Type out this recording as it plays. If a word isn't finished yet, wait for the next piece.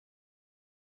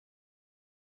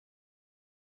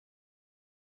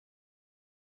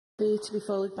to be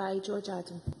followed by George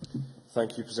Adam.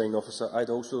 Thank you, Presiding Officer.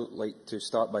 I'd also like to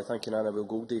start by thanking Annabel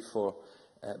Goldie for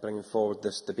bringing forward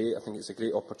this debate. I think it's a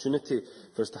great opportunity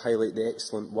for us to highlight the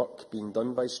excellent work being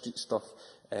done by Street Stuff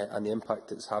and the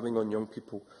impact it's having on young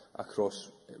people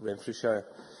across Renfrewshire.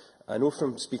 I know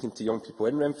from speaking to young people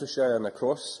in Renfrewshire and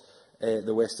across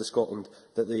the west of Scotland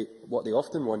that what they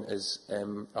often want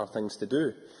are things to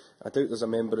do. I doubt there's a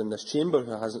member in this chamber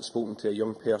who hasn't spoken to a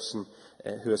young person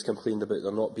who has complained about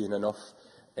there not being enough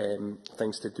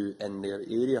things to do in their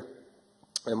area.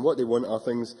 And what they want are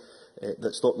things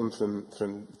that stop them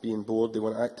from being bored. They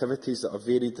want activities that are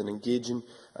varied and engaging,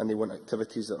 and they want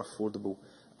activities that are affordable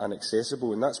and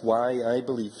accessible. And that's why I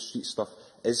believe Street Stuff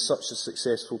is such a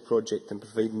successful project in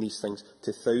providing these things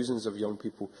to thousands of young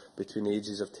people between the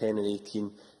ages of 10 and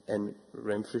 18 in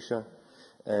Renfrewshire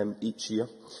each year.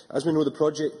 As we know, the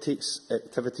project takes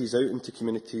activities out into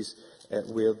communities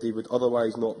where they would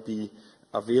otherwise not be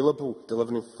available,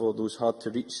 delivering for those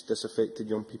hard-to-reach, disaffected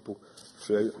young people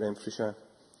throughout Renfrewshire.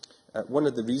 One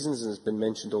of the reasons, and has been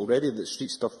mentioned already, that Street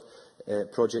Stuff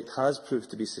project has proved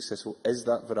to be successful is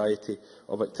that variety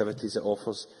of activities it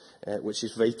offers, which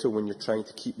is vital when you're trying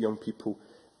to keep young people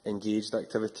engaged.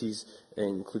 Activities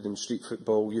including street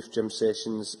football, youth gym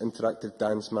sessions, interactive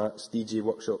dance mats, DJ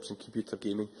workshops and computer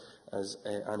gaming, as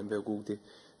Annabel Goldie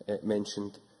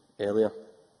mentioned earlier.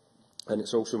 And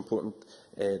it's also important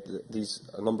that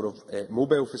a number of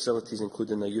mobile facilities,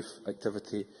 including a youth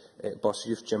activity bus,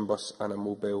 youth gym bus and a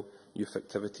mobile youth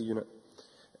activity unit.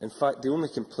 In fact, the only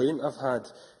complaint I've had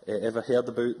ever heard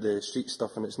about the Street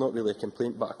Stuff, and it's not really a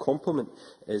complaint but a compliment,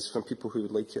 is from people who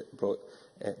would like it brought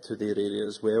to their area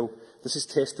as well. This is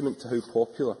testament to how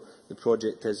popular the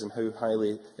project is and how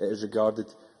highly it is regarded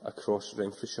across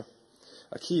Renfrewshire.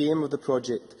 A key aim of the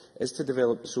project is to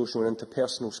develop the social and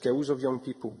interpersonal skills of young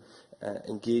people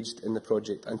engaged in the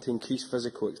project, and to increase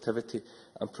physical activity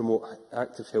and promote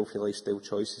active, healthy lifestyle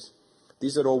choices.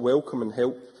 These are all welcome and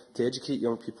help to educate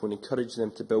young people and encourage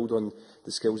them to build on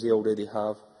the skills they already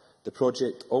have. The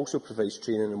project also provides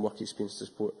training and work experience to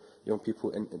support young people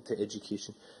into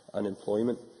education and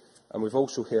employment. And we've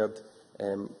also heard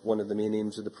one of the main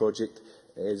aims of the project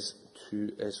is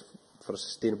for a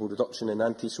sustainable reduction in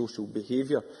antisocial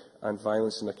behaviour and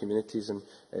violence in our communities, and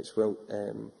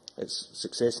its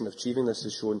success in achieving this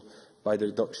is shown by the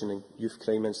reduction in youth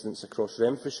crime incidents across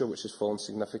Renfrewshire, which has fallen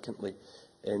significantly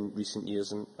in recent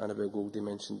years, and Annabel Goldie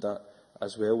mentioned that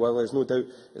as well. While there's no doubt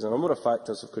a number of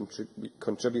factors have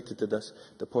contributed to this,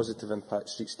 the positive impact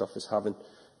Street Stuff is having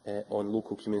on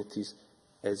local communities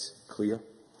is clear.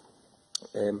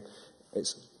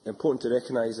 It's important to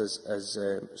recognise, as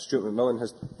Stuart McMillan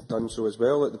has done so as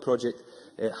well, that the project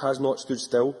has not stood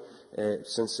still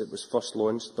since it was first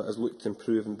launched, but has looked to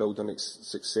improve and build on its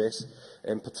success.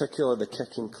 In particular, the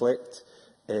Kick and Collect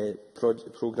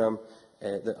programme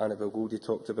that Annabel Goldie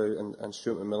talked about and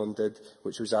Stuart McMillan did,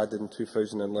 which was added in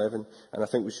 2011. And I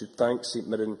think we should thank St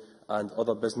Mirren and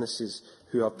other businesses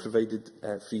who have provided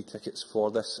free tickets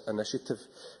for this initiative.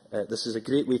 This is a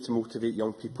great way to motivate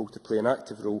young people to play an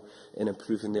active role in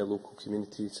improving their local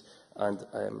communities, and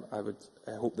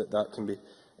I hope that can be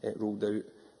rolled out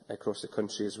across the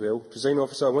country as well. Presiding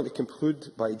Officer, I want to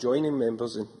conclude by joining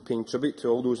members in paying tribute to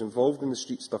all those involved in the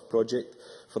Street Stuff project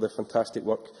for their fantastic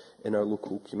work in our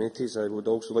local communities. I would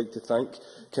also like to thank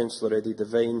Councillor Eddie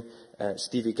Devine,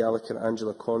 Stevie Gallagher,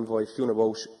 Angela Convoy, Fiona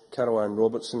Walsh, Carol Ann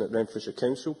Robertson at Renfrewshire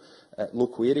Council,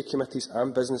 local area committees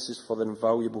and businesses for their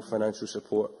invaluable financial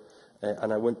support.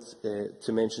 And I want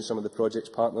to mention some of the project's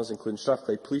partners, including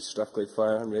Strathclyde Police, Strathclyde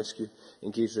Fire and Rescue,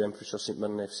 Engaged Renfrewshire, St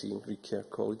Mirren FC and Greek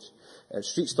College.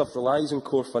 Street Stuff relies on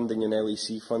core funding and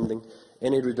LEC funding.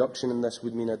 Any reduction in this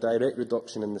would mean a direct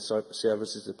reduction in the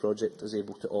services the project is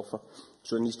able to offer.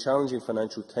 So in these challenging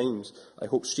financial times, I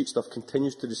hope Street Stuff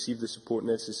continues to receive the support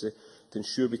necessary to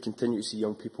ensure we continue to see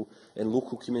young people in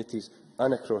local communities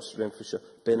and across Renfrewshire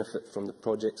benefit from the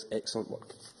project's excellent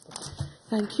work.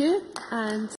 Thank you. And